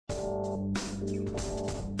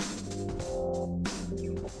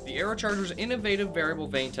Aerocharger's innovative variable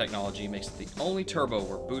vane technology makes it the only turbo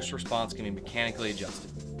where boost response can be mechanically adjusted.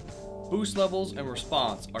 Boost levels and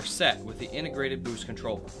response are set with the integrated boost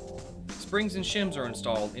controller. Springs and shims are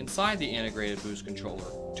installed inside the integrated boost controller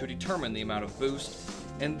to determine the amount of boost,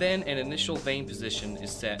 and then an initial vane position is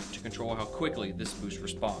set to control how quickly this boost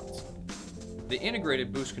responds. The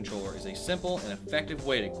integrated boost controller is a simple and effective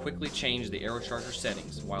way to quickly change the Aerocharger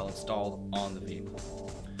settings while installed on the vehicle.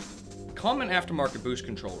 Common aftermarket boost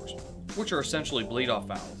controllers, which are essentially bleed-off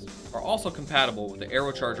valves, are also compatible with the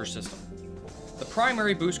Aerocharger system. The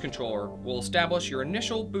primary boost controller will establish your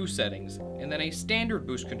initial boost settings, and then a standard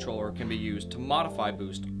boost controller can be used to modify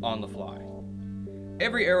boost on the fly.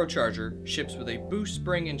 Every Aerocharger ships with a boost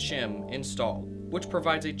spring and shim installed, which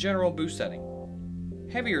provides a general boost setting.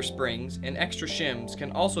 Heavier springs and extra shims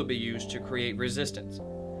can also be used to create resistance,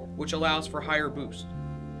 which allows for higher boost.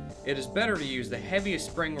 It is better to use the heaviest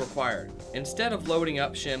spring required instead of loading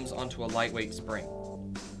up shims onto a lightweight spring.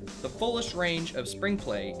 The fullest range of spring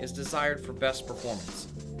play is desired for best performance,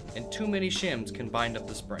 and too many shims can bind up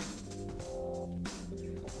the spring.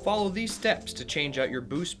 Follow these steps to change out your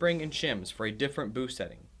boost spring and shims for a different boost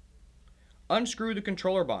setting. Unscrew the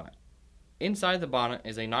controller bonnet. Inside the bonnet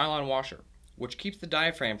is a nylon washer, which keeps the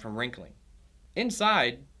diaphragm from wrinkling.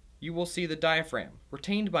 Inside, you will see the diaphragm,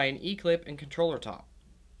 retained by an E-clip and controller top.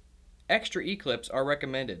 Extra E-clips are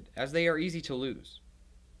recommended, as they are easy to lose.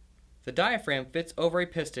 The diaphragm fits over a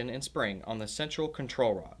piston and spring on the central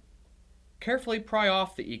control rod. Carefully pry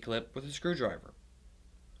off the E-clip with a screwdriver.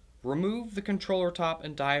 Remove the controller top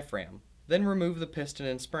and diaphragm, then remove the piston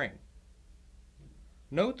and spring.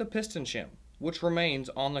 Note the piston shim, which remains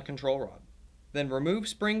on the control rod. Then remove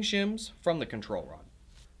spring shims from the control rod.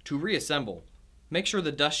 To reassemble, make sure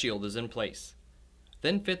the dust shield is in place.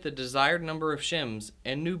 Then fit the desired number of shims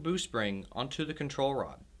and new boost spring onto the control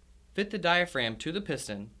rod. Fit the diaphragm to the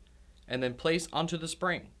piston and then place onto the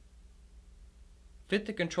spring. Fit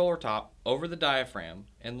the controller top over the diaphragm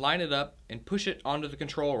and line it up and push it onto the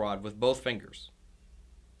control rod with both fingers.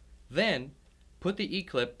 Then, put the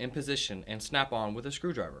E-clip in position and snap on with a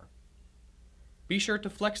screwdriver. Be sure to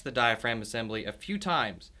flex the diaphragm assembly a few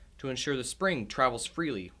times to ensure the spring travels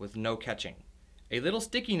freely with no catching. A little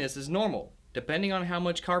stickiness is normal, depending on how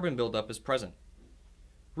much carbon buildup is present.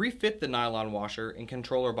 Refit the nylon washer and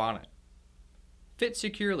controller bonnet. Fit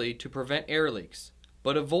securely to prevent air leaks,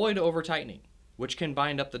 but avoid over-tightening, which can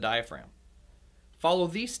bind up the diaphragm. Follow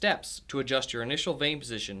these steps to adjust your initial vane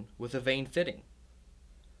position with a vane fitting.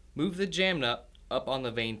 Move the jam nut up on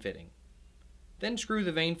the vane fitting. Then screw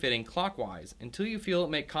the vane fitting clockwise until you feel it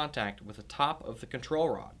make contact with the top of the control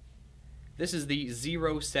rod. This is the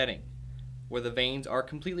 0 setting, where the vanes are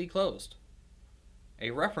completely closed. A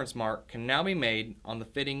reference mark can now be made on the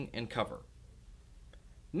fitting and cover.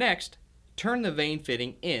 Next, turn the vane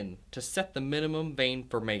fitting in to set the minimum vane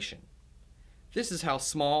formation. This is how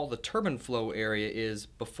small the turbine flow area is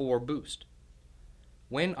before boost.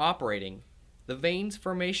 When operating, the vane's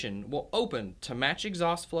formation will open to match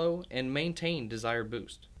exhaust flow and maintain desired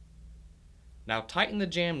boost. Now tighten the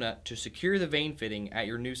jam nut to secure the vane fitting at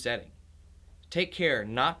your new setting. Take care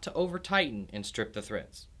not to over-tighten and strip the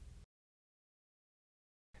threads.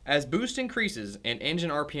 As boost increases and engine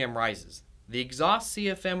RPM rises, the exhaust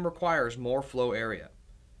CFM requires more flow area.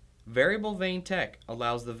 Variable vane tech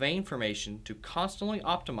allows the vane formation to constantly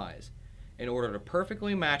optimize in order to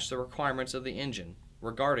perfectly match the requirements of the engine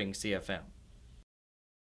regarding CFM.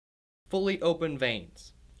 Fully open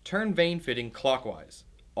vanes. Turn vane fitting clockwise,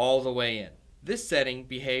 all the way in. This setting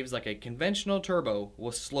behaves like a conventional turbo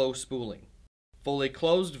with slow spooling. Fully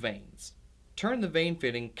closed vanes. Turn the vane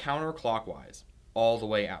fitting counterclockwise, all the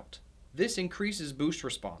way out. This increases boost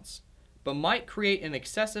response, but might create an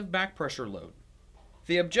excessive back pressure load.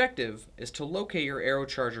 The objective is to locate your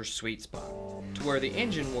Aerocharger's sweet spot, to where the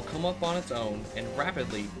engine will come up on its own and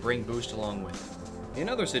rapidly bring boost along with it. In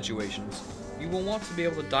other situations, you will want to be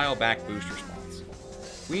able to dial back boost response.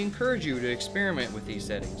 We encourage you to experiment with these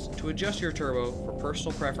settings to adjust your turbo for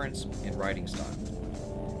personal preference and riding style.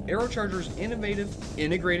 Aerocharger's innovative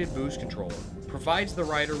integrated boost controller provides the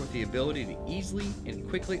rider with the ability to easily and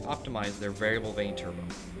quickly optimize their variable vane turbo.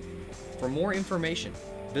 For more information,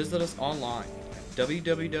 visit us online at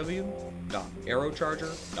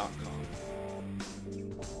www.aerocharger.com.